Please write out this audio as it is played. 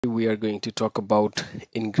We are going to talk about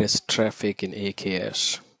ingress traffic in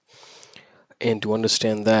AKS. And to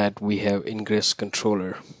understand that, we have Ingress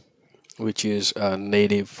Controller, which is a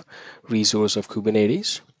native resource of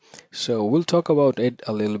Kubernetes. So we'll talk about it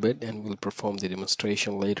a little bit and we'll perform the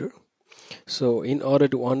demonstration later. So in order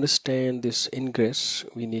to understand this ingress,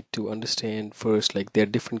 we need to understand first, like there are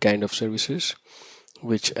different kind of services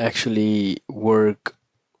which actually work,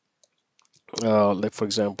 like for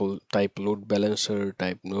example, type load balancer,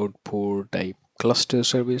 type node port, type cluster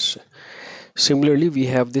service. Similarly, we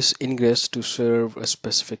have this ingress to serve a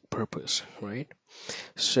specific purpose, right?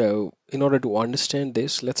 So in order to understand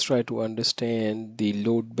this, let's try to understand the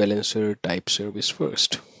load balancer type service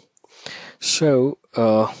first. So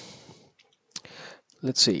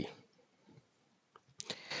let's see.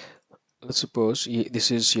 Let's suppose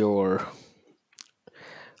this is your,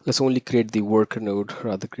 let's only create the worker node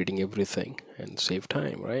rather creating everything and save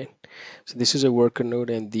time, right? So this is a worker node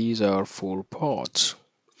and these are 4 pods.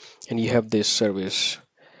 And you have this service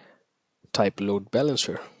type load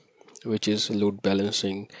balancer, which is load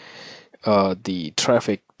balancing the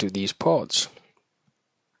traffic to these pods.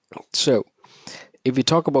 So if we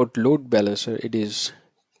talk about load balancer, it is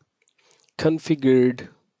configured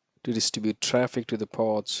to distribute traffic to the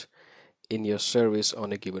pods in your service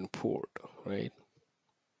on a given port, right?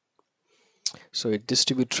 So it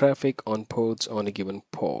distributes traffic on pods on a given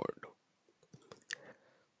port.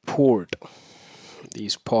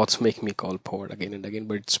 These pods make me call port again and again,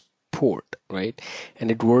 but it's port, right?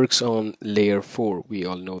 And it works on layer 4. We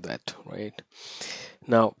all know that, right?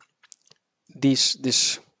 Now,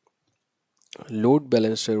 this load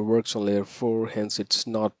balancer works on layer 4, hence it's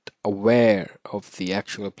not aware of the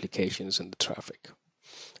actual applications and the traffic.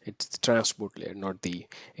 It's the transport layer, not the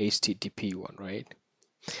HTTP one, right?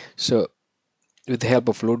 So with the help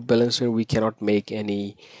of load balancer, we cannot make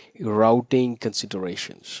any routing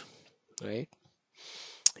considerations, right?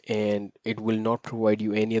 And it will not provide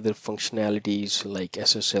you any other functionalities like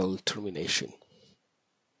SSL termination.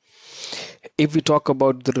 If we talk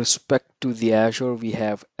about the respect to the Azure, we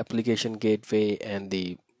have application gateway and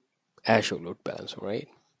the Azure load balancer, right?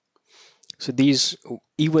 So these,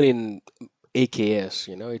 even in AKS,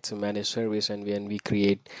 it's a managed service, and when we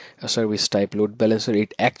create a service type load balancer,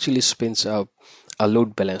 it actually spins up a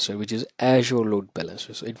load balancer, which is Azure load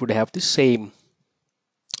balancer. So it would have the same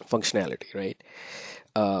functionality, right?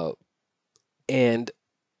 Uh, and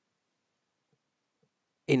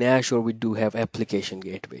in Azure, we do have application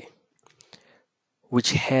gateway,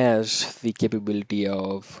 which has the capability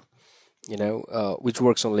of, which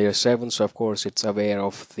works on layer 7. So of course, it's aware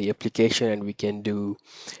of the application, and we can do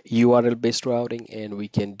URL based routing, and we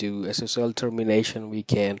can do SSL termination. We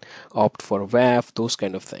can opt for WAF, those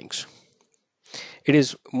kind of things. It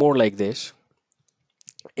is more like this.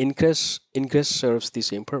 Ingress serves the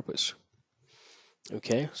same purpose.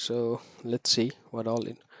 Okay, so let's see what all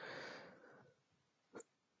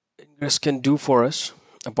Ingress can do for us.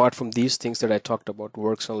 Apart from these things that I talked about,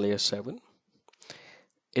 works on layer 7.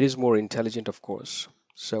 It is more intelligent, of course.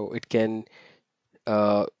 So it can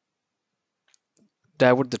divert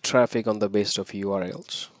the traffic on the basis of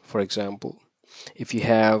URLs. For example, if you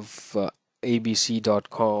have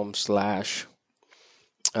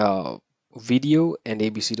abc.com/video and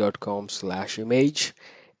abc.com/image,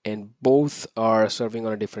 and both are serving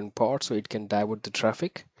on a different port, so it can divert the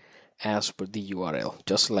traffic as per the URL,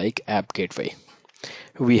 just like app gateway.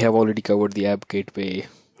 We have already covered the app gateway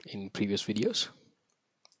in previous videos.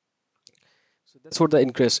 So that's what the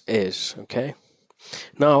ingress is. Okay,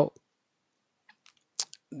 now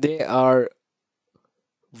there are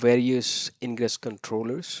various ingress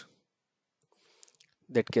controllers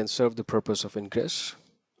that can serve the purpose of ingress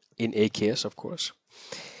in AKS, of course,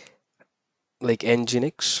 like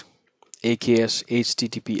Nginx, AKS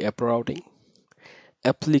HTTP app routing,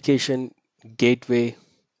 application gateway,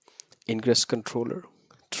 ingress controller,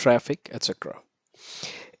 traffic, etc.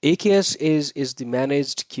 AKS is the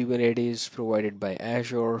managed Kubernetes provided by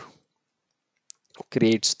Azure,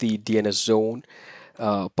 creates the DNS zone,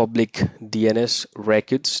 public DNS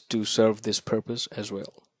records to serve this purpose as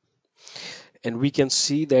well. And we can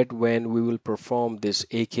see that when we will perform this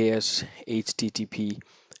AKS HTTP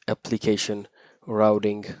application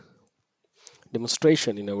routing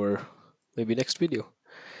demonstration in our maybe next video.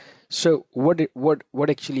 So what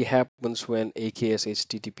actually happens when AKS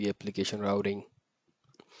HTTP application routing,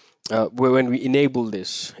 when we enable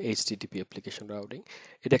this HTTP application routing,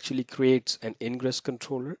 it actually creates an ingress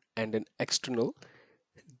controller and an external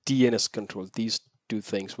DNS control, these two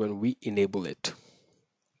things when we enable it.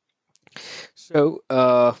 So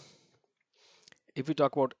If we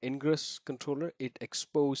talk about Ingress Controller, it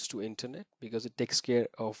exposed to internet because it takes care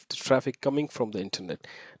of the traffic coming from the internet,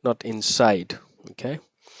 not inside. Okay,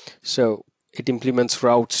 so it implements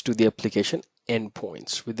routes to the application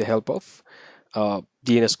endpoints with the help of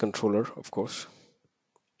DNS controller, of course,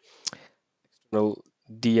 external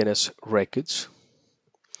DNS records.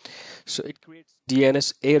 So it creates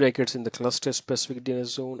DNS A records in the cluster specific DNS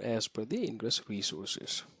zone as per the Ingress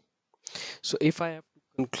resources. So if I have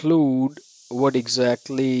to conclude what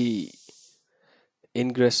exactly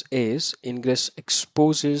Ingress is, Ingress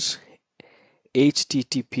exposes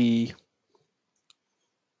HTTP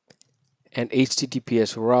and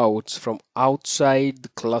HTTPS routes from outside the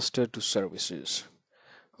cluster to services.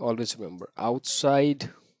 Always remember, outside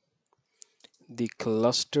the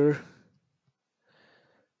cluster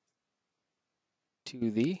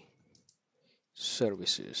to the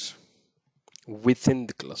services within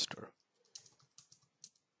the cluster.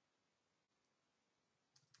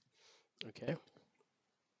 Okay.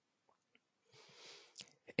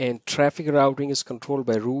 And traffic routing is controlled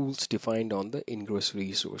by rules defined on the Ingress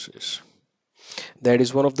resources. That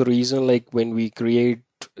is one of the reason, like when we create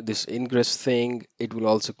this Ingress thing, it will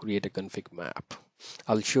also create a config map.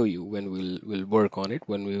 I'll show you when we'll work on it,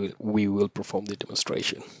 when we will perform the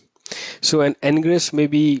demonstration. So an Ingress may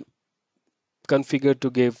be configured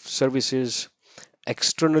to give services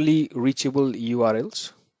externally reachable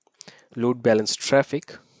URLs, load balance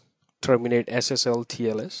traffic, terminate SSL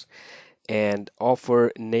TLS, and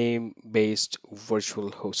offer name-based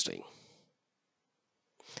virtual hosting.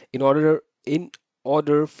 In order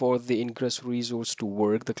for the Ingress resource to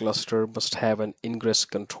work, the cluster must have an Ingress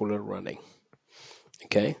controller running.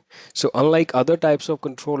 Okay, so unlike other types of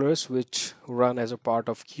controllers which run as a part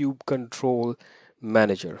of kube control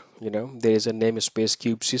manager, there is a namespace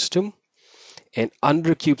kube system, and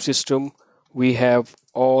under kube system we have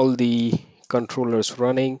all the controllers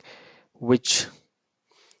running, which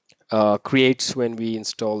creates when we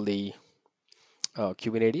install the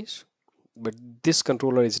Kubernetes. But this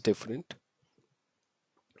controller is different.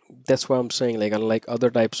 That's why I'm saying, like, unlike other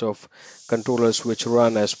types of controllers which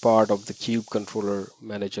run as part of the kube controller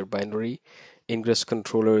manager binary, Ingress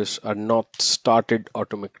controllers are not started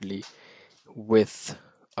automatically with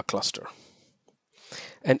a cluster.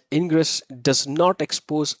 And Ingress does not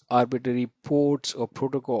expose arbitrary ports or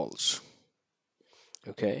protocols.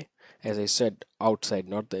 Okay, as I said, outside,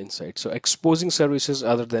 not the inside. So exposing services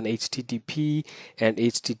other than HTTP and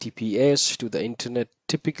HTTPS to the internet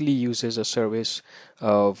typically uses a service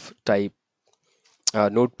of type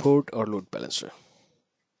node port or load balancer.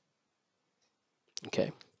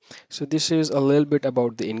 Okay, so this is a little bit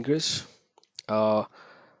about the Ingress, an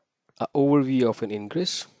overview of an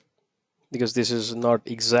Ingress, because this is not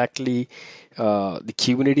exactly the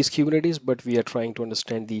Kubernetes, but we are trying to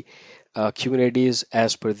understand the Kubernetes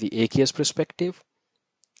as per the AKS perspective.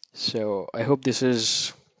 So I hope this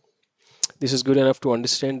is good enough to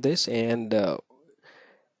understand this, and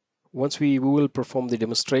once we will perform the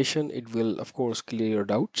demonstration, it will of course clear your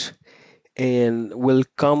doubts, and we'll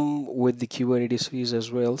come with the Kubernetes series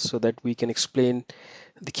as well, so that we can explain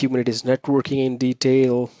the Kubernetes networking in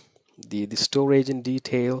detail, the storage in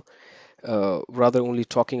detail, rather only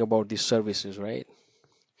talking about the services, right?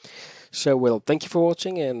 So, well, thank you for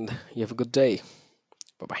watching, and you have a good day.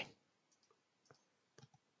 Bye bye.